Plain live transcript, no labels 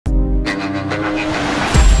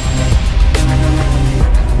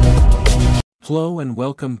Hello and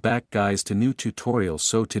welcome back guys to new tutorial.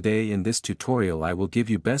 So today in this tutorial I will give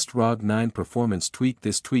you best ROG 9 performance tweak.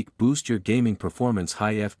 This tweak boost your gaming performance,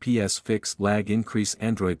 high FPS, fix lag, increase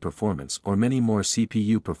Android performance or many more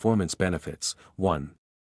CPU performance benefits. 1.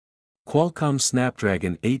 Qualcomm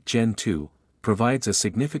Snapdragon 8 Gen 2 provides a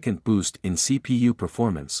significant boost in CPU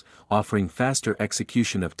performance, offering faster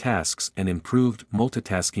execution of tasks and improved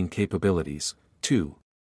multitasking capabilities. 2.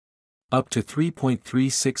 Up to 3.36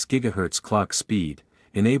 GHz clock speed,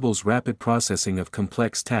 enables rapid processing of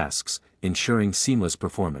complex tasks, ensuring seamless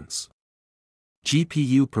performance.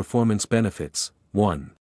 GPU performance benefits.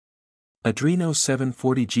 1. Adreno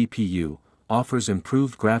 740 GPU offers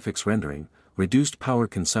improved graphics rendering, reduced power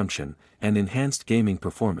consumption, and enhanced gaming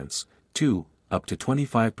performance. 2. Up to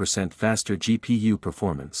 25% faster GPU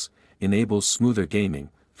performance, enables smoother gaming,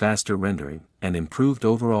 faster rendering, and improved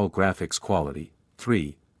overall graphics quality.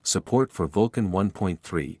 3. Support for Vulkan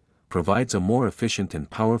 1.3 provides a more efficient and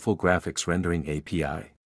powerful graphics rendering API.